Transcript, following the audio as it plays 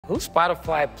whose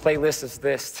Spotify playlist is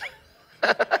this?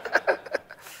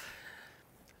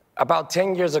 About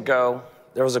 10 years ago,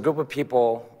 there was a group of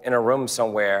people in a room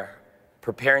somewhere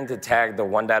preparing to tag the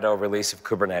 1.0 release of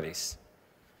Kubernetes.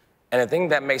 And the thing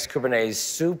that makes Kubernetes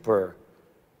super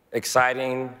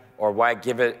exciting, or why I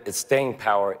give it its staying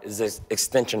power, is this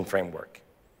extension framework.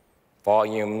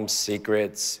 Volumes,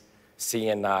 secrets,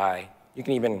 CNI. You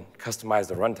can even customize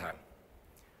the runtime.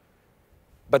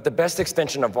 But the best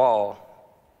extension of all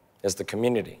is the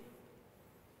community.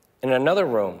 In another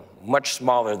room, much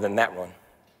smaller than that one,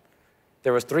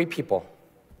 there was 3 people,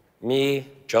 me,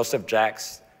 Joseph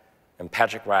Jacks, and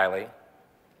Patrick Riley.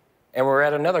 And we were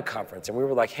at another conference, and we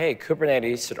were like, hey,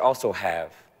 Kubernetes should also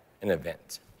have an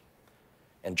event.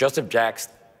 And Joseph Jacks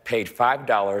paid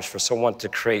 $5 for someone to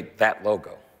create that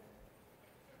logo.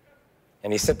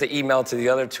 And he sent the email to the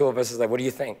other 2 of us. He's like, what do you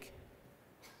think?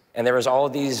 And there was all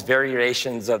these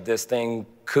variations of this thing,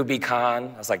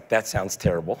 KubeCon. I was like, that sounds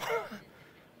terrible.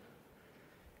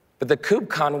 But the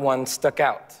KubeCon one stuck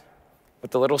out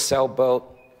with the little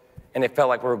sailboat, and it felt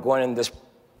like we were going in this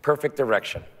perfect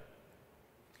direction.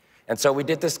 And so we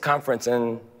did this conference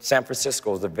in San Francisco.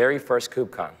 It was the very first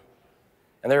KubeCon.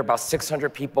 And there were about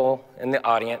 600 people in the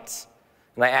audience.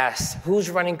 And I asked, who's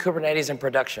running Kubernetes in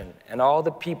production? And all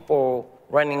the people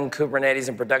running Kubernetes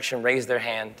in production raised their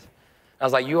hand. I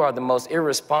was like, you are the most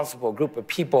irresponsible group of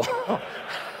people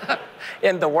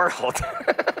in the world.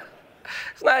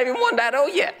 It's not even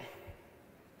 1.0 yet.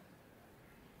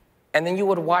 And then you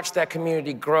would watch that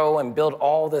community grow and build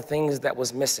all the things that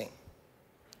was missing.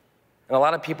 And a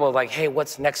lot of people are like, hey,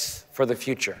 what's next for the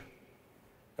future?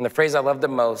 And the phrase I love the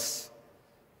most,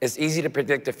 it's easy to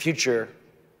predict the future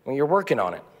when you're working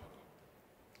on it.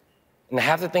 And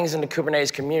half the things in the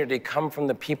Kubernetes community come from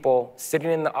the people sitting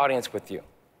in the audience with you.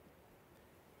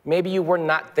 Maybe you were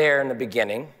not there in the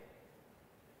beginning,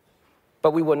 but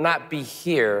we would not be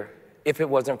here if it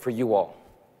wasn't for you all.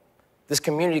 This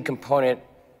community component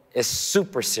is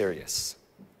super serious.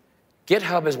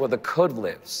 GitHub is where the code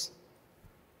lives.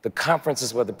 The conference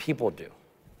is where the people do.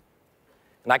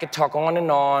 And I could talk on and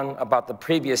on about the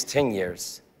previous 10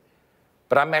 years,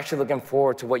 but I'm actually looking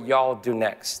forward to what y'all do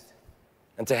next.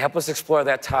 And to help us explore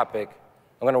that topic,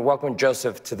 I'm going to welcome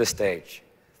Joseph to the stage.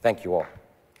 Thank you all.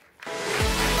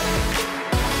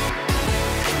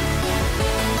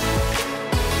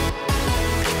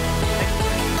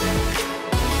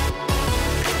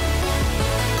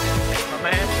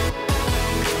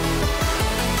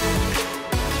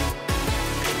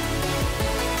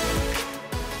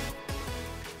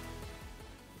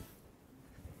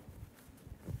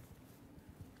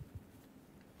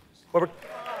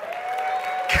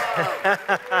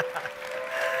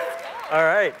 All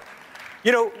right.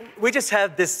 You know, we just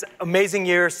had this amazing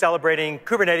year celebrating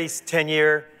Kubernetes 10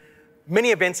 year.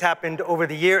 Many events happened over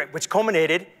the year, which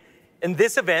culminated in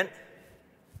this event.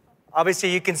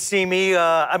 Obviously, you can see me.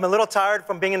 I'm a little tired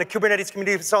from being in the Kubernetes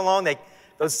community for so long.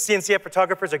 Those CNCF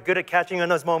photographers are good at catching on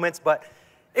those moments, but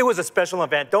it was a special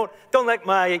event. Don't let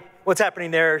what's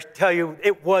happening there tell you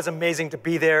it was amazing to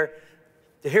be there,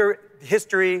 to hear the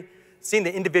history, seeing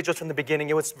the individuals from the beginning.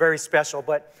 It was very special.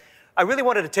 But I really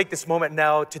wanted to take this moment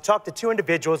now to talk to 2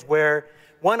 individuals where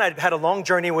one I'd had a long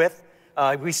journey with.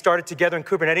 We started together in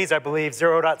Kubernetes, I believe,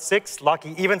 0.6,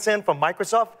 Lachlan Evenson from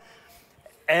Microsoft.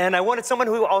 And I wanted someone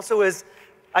who also is,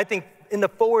 I think, in the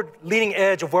forward leading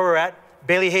edge of where we're at,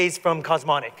 Bailey Hayes from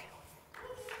Cosmonic.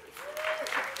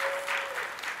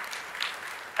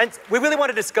 And we really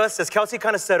want to discuss, as Kelsey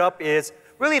kind of set up, is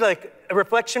really like a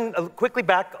reflection quickly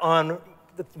back on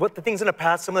what the things in the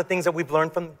past, some of the things that we've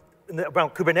learned from around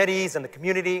Kubernetes and the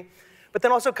community, but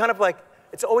then also kind of like,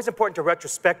 it's always important to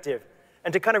retrospective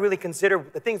and to kind of really consider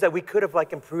the things that we could have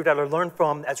like improved or learned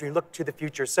from as we look to the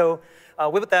future. So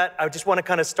with that, I just want to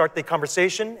kind of start the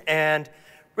conversation, and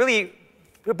really,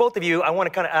 for both of you, I want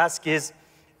to kind of ask is,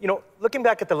 you know, looking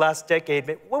back at the last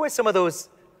decade, what were some of those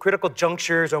critical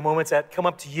junctures or moments that come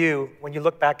up to you when you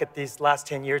look back at these last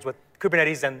 10 years with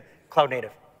Kubernetes and cloud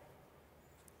native?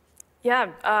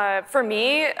 Yeah, for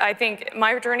me, I think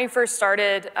my journey first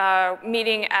started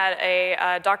meeting at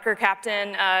a Docker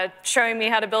captain showing me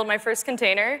how to build my first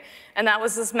container. And that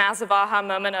was this massive aha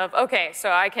moment of, okay, so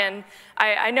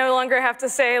I no longer have to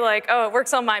say like, oh, it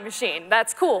works on my machine.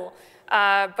 That's cool.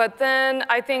 But then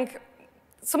I think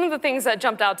some of the things that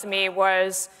jumped out to me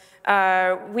was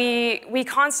we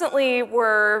constantly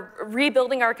were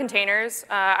rebuilding our containers.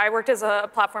 I worked as a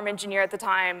platform engineer at the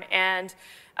time, and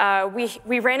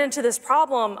we ran into this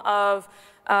problem of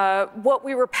what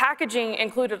we were packaging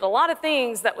included a lot of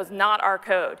things that was not our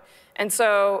code. And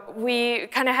so we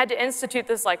kind of had to institute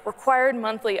this like required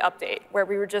monthly update where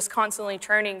we were just constantly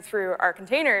churning through our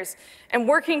containers. And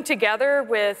working together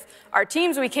with our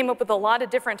teams, we came up with a lot of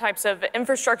different types of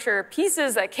infrastructure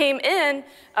pieces that came in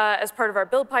as part of our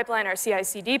build pipeline, our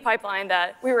CI/CD pipeline,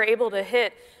 that we were able to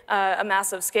hit a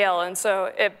massive scale. And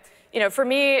so for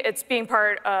me, it's being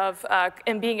part of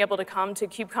and being able to come to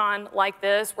KubeCon like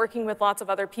this, working with lots of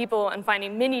other people and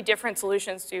finding many different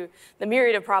solutions to the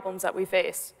myriad of problems that we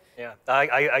face. Yeah,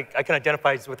 I can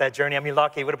identify with that journey. I mean,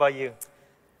 Lachlan, what about you?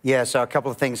 Yeah, so a couple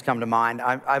of things come to mind.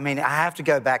 I mean, I have to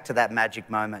go back to that magic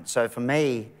moment. So for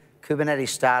me, Kubernetes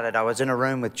started, I was in a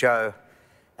room with Joe,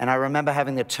 and I remember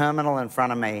having the terminal in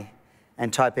front of me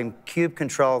and typing kube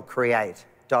control create, ...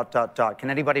 Can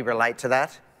anybody relate to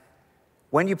that?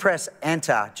 When you press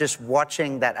enter, just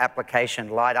watching that application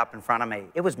light up in front of me,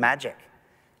 it was magic.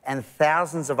 And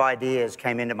thousands of ideas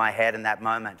came into my head in that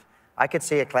moment. I could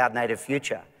see a cloud-native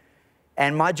future.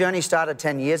 And my journey started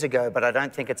 10 years ago, but I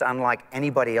don't think it's unlike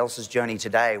anybody else's journey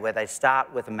today, where they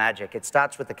start with a magic. It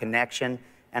starts with a connection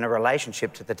and a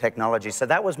relationship to the technology. So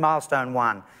that was milestone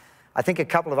one. I think a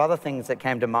couple of other things that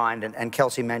came to mind, and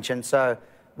Kelsey mentioned. So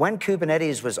when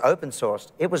Kubernetes was open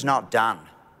sourced, it was not done.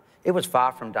 It was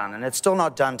far from done, and it's still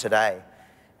not done today.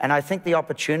 And I think the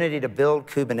opportunity to build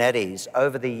Kubernetes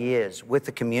over the years with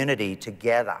the community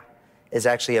together is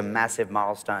actually a massive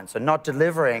milestone. So not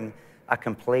delivering a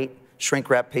complete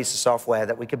shrink-wrap piece of software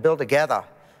that we could build together,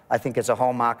 I think is a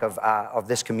hallmark of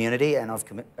this community and of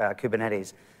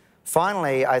Kubernetes.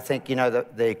 Finally, I think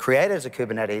the creators of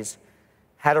Kubernetes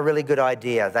had a really good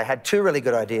idea. They had two really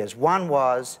good ideas. One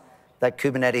was that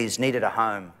Kubernetes needed a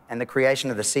home, and the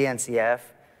creation of the CNCF,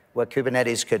 where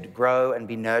Kubernetes could grow and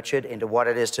be nurtured into what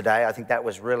it is today. I think that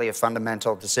was really a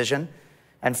fundamental decision.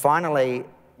 And finally,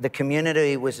 the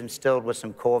community was instilled with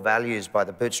some core values by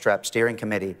the Bootstrap Steering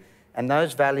Committee. And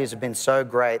those values have been so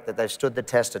great that they've stood the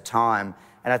test of time.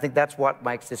 And I think that's what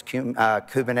makes this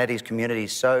Kubernetes community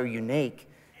so unique,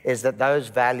 is that those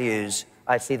values,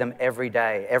 I see them every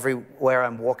day, everywhere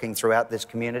I'm walking throughout this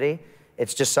community.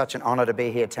 It's just such an honor to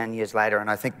be here 10 years later. And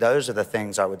I think those are the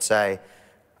things I would say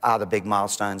are the big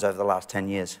milestones over the last 10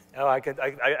 years. Oh, I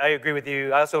agree with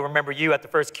you. I also remember you at the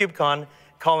first KubeCon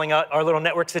calling out our little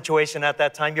network situation at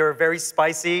that time. You were very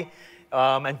spicy.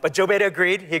 But Joe Beda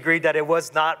agreed. He agreed that it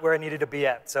was not where it needed to be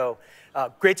at. So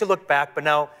great to look back. But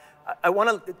now I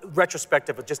want to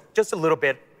retrospective just a little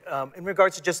bit in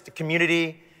regards to just the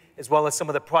community as well as some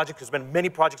of the projects. There's been many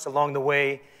projects along the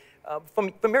way.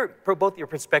 From both your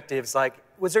perspectives, like,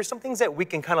 was there some things that we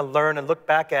can kind of learn and look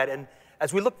back at? And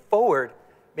as we look forward,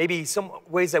 maybe some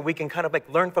ways that we can kind of like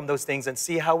learn from those things and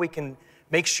see how we can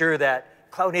make sure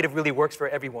that cloud native really works for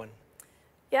everyone.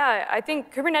 Yeah, I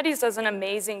think Kubernetes does an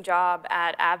amazing job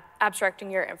at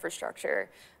abstracting your infrastructure.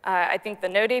 I think the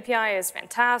Node API is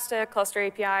fantastic, Cluster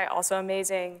API also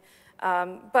amazing.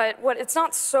 But what it's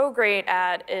not so great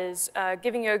at is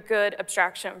giving you a good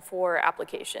abstraction for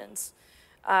applications.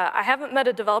 I haven't met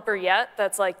a developer yet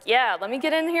that's like, yeah, let me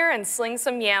get in here and sling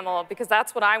some YAML, because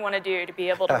that's what I want to do to be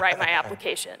able to write my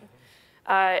application.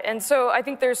 And so I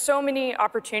think there's so many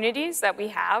opportunities that we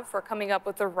have for coming up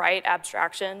with the right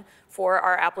abstraction for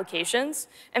our applications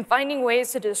and finding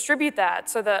ways to distribute that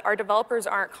so that our developers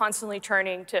aren't constantly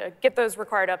churning to get those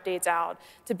required updates out,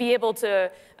 to be able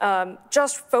to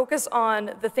just focus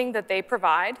on the thing that they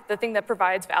provide, the thing that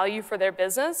provides value for their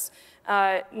business.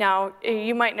 Now,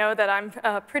 you might know that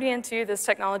I'm pretty into this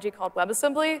technology called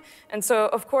WebAssembly. And so,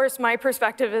 of course, my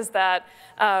perspective is that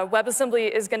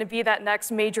WebAssembly is going to be that next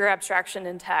major abstraction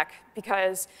in tech,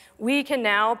 because we can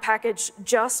now package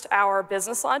just our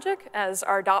business logic as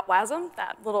our .wasm,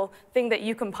 that little thing that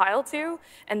you compile to,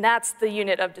 and that's the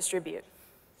unit of distribute.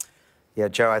 Yeah,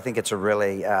 Joe, I think it's a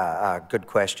really good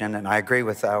question, and I agree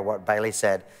with what Bailey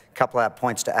said. A couple of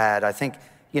points to add. I think,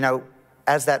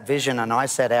 as that vision and I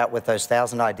set out with those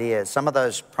 1,000 ideas, some of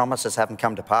those promises haven't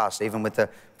come to pass, even with the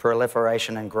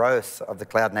proliferation and growth of the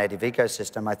cloud-native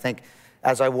ecosystem. I think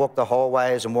as I walk the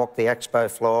hallways and walk the expo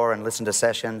floor and listen to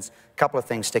sessions, a couple of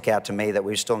things stick out to me that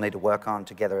we still need to work on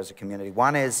together as a community.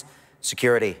 One is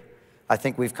security. I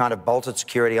think we've kind of bolted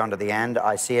security onto the end.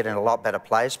 I see it in a lot better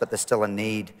place, but there's still a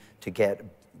need to get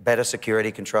better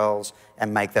security controls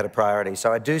and make that a priority.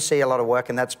 So I do see a lot of work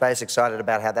in that space, excited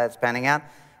about how that's panning out.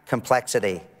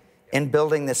 Complexity. In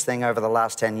building this thing over the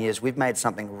last 10 years, we've made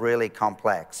something really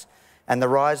complex. And the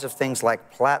rise of things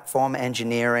like platform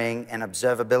engineering and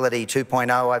observability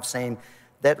 2.0 I've seen,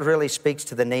 that really speaks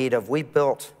to the need of, we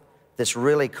built this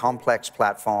really complex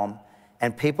platform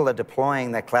and people are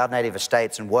deploying their cloud native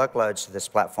estates and workloads to this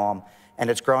platform. and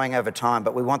it's growing over time,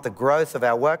 but we want the growth of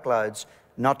our workloads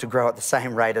not to grow at the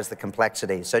same rate as the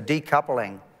complexity. So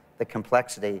decoupling the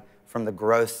complexity from the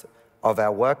growth of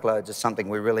our workloads is something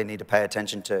we really need to pay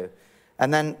attention to.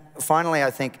 And then finally,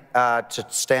 I think to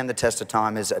stand the test of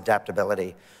time is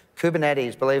adaptability.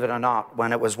 Kubernetes, believe it or not,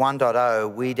 when it was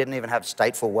 1.0, we didn't even have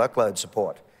stateful workload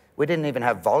support. We didn't even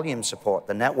have volume support.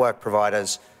 The network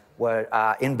providers were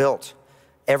inbuilt.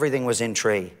 Everything was in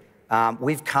tree.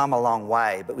 We've come a long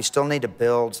way, but we still need to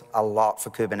build a lot for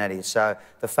Kubernetes. So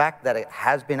the fact that it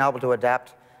has been able to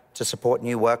adapt to support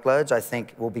new workloads, I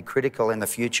think will be critical in the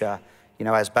future, you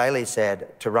know, as Bailey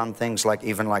said, to run things like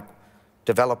even like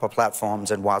developer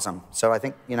platforms and WASM. So I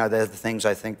think, you know, they're the things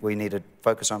I think we need to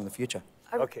focus on in the future.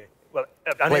 Okay, well,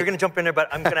 I know you're going to jump in there, but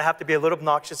I'm going to have to be a little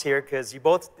obnoxious here because you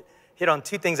both hit on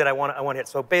two things that I want to hit.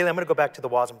 So Bailey, I'm going to go back to the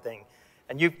WASM thing.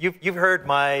 And you've heard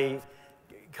my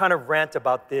kind of rant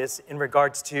about this in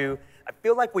regards to, I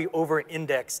feel like we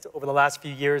over-indexed over the last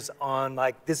few years on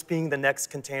like this being the next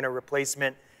container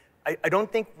replacement. I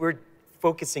don't think we're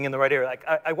focusing in the right area. Like,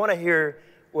 I want to hear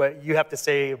what you have to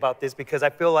say about this because I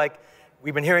feel like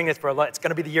we've been hearing this for a lot. It's going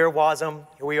to be the year of WASM.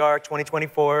 Here we are,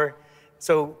 2024.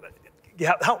 So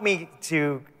help me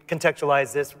to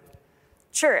contextualize this.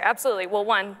 Sure, absolutely. Well,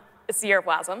 one, it's the year of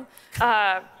WASM.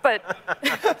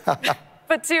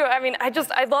 But two, I mean,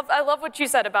 I love what you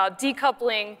said about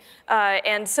decoupling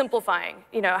and simplifying.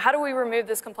 You know, how do we remove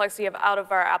this complexity out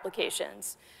of our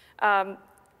applications?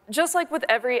 Just like with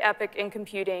every epic in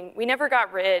computing, we never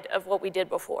got rid of what we did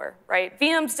before, right?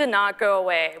 VMs did not go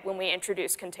away when we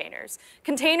introduced containers.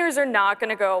 Containers are not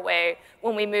going to go away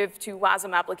when we move to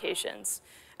WASM applications.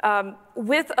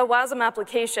 With a WASM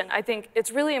application, I think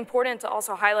it's really important to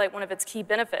also highlight one of its key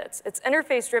benefits. It's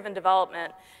interface-driven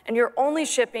development, and you're only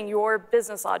shipping your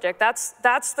business logic. That's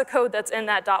the code that's in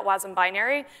that .wasm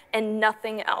binary and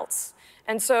nothing else.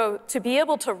 And so to be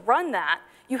able to run that,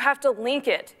 you have to link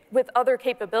it with other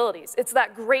capabilities. It's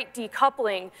that great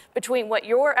decoupling between what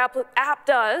your app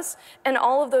does and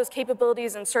all of those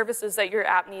capabilities and services that your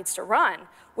app needs to run,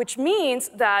 which means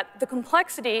that the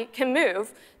complexity can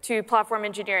move to platform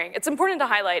engineering. It's important to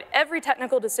highlight every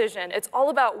technical decision, it's all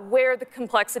about where the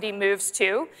complexity moves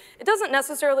to. It doesn't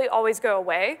necessarily always go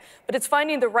away, but it's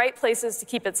finding the right places to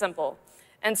keep it simple.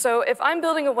 And so if I'm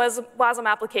building a WASM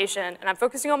application and I'm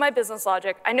focusing on my business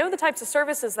logic, I know the types of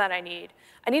services that I need.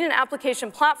 I need an application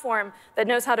platform that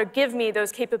knows how to give me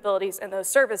those capabilities and those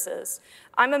services.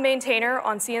 I'm a maintainer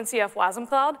on CNCF WASM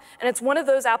Cloud, and it's one of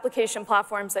those application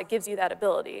platforms that gives you that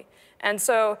ability. And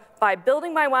so by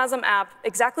building my WASM app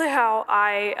exactly how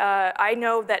I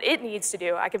know that it needs to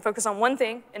do, I can focus on one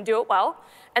thing and do it well.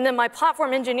 And then my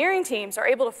platform engineering teams are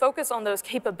able to focus on those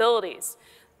capabilities.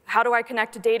 How do I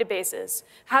connect to databases?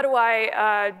 How do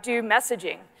I do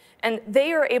messaging? And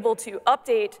they are able to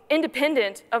update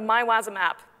independent of my WASM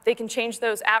app. They can change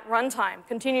those at runtime,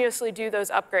 continuously do those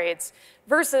upgrades,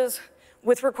 versus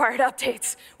with required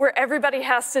updates, where everybody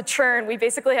has to churn. We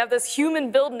basically have this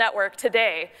human build network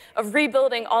today of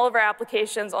rebuilding all of our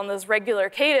applications on this regular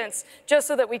cadence, just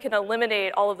so that we can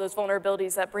eliminate all of those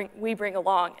vulnerabilities that we bring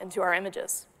along into our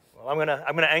images. Well, I'm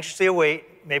gonna anxiously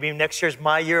await. Maybe next year's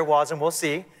my year of WASM, we'll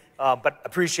see. But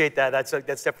appreciate that. That's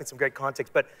definitely some great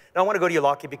context. But now I want to go to you,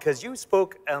 Lachlan, because you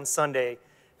spoke on Sunday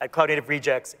at Cloud Native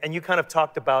Rejects, and you kind of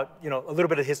talked about, you know, a little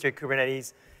bit of the history of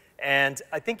Kubernetes. And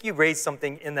I think you raised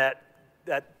something in that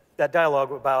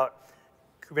dialogue about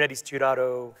Kubernetes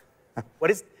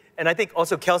 2.0. And I think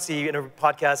also Kelsey in a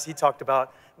podcast, he talked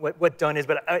about what done is.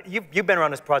 But you've been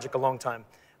around this project a long time.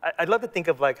 I'd love to think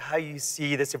of like how you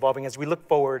see this evolving as we look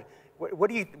forward. What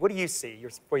do you see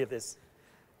for this?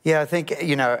 Yeah, I think,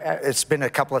 you know, it's been a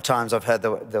couple of times I've heard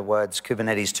the words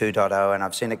Kubernetes 2.0, and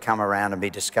I've seen it come around and be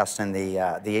discussed in the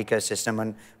ecosystem.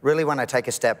 And really, when I take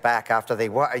a step back after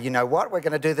you know what, we're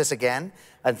going to do this again,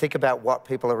 and think about what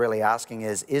people are really asking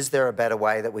is there a better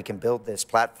way that we can build this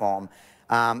platform?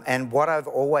 And what I've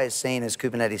always seen is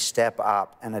Kubernetes step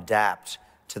up and adapt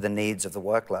to the needs of the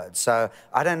workload. So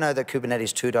I don't know that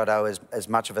Kubernetes 2.0 is as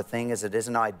much of a thing as it is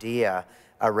an idea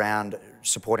around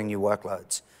supporting new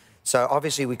workloads. So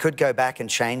obviously we could go back and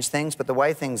change things, but the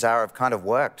way things are have kind of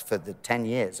worked for the 10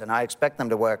 years, and I expect them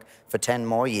to work for 10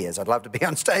 more years. I'd love to be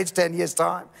on stage 10 years'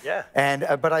 time. Yeah. And,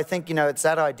 but I think, you know, it's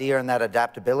that idea and that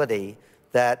adaptability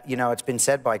that, you know, it's been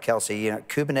said by Kelsey, you know,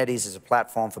 Kubernetes is a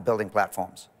platform for building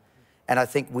platforms. And I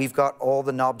think we've got all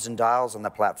the knobs and dials on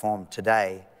the platform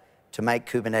today to make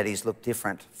Kubernetes look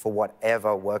different for whatever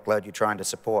workload you're trying to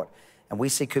support. And we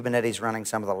see Kubernetes running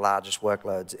some of the largest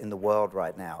workloads in the world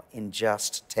right now in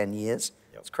just 10 years.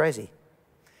 Yep. It's crazy.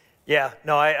 Yeah,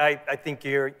 no, I think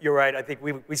you're right. I think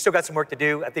we still got some work to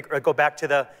do. I think go back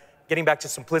to getting back to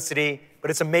simplicity, but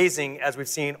it's amazing as we've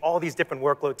seen all these different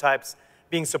workload types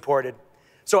being supported.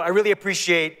 So I really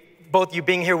appreciate both you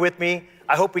being here with me.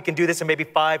 I hope we can do this in maybe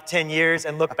 5, 10 years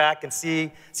and look back and see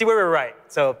where we're right.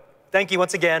 So thank you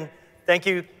once again. Thank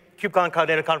you, KubeCon,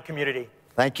 CognitivCon community.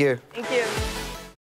 Thank you. Thank you.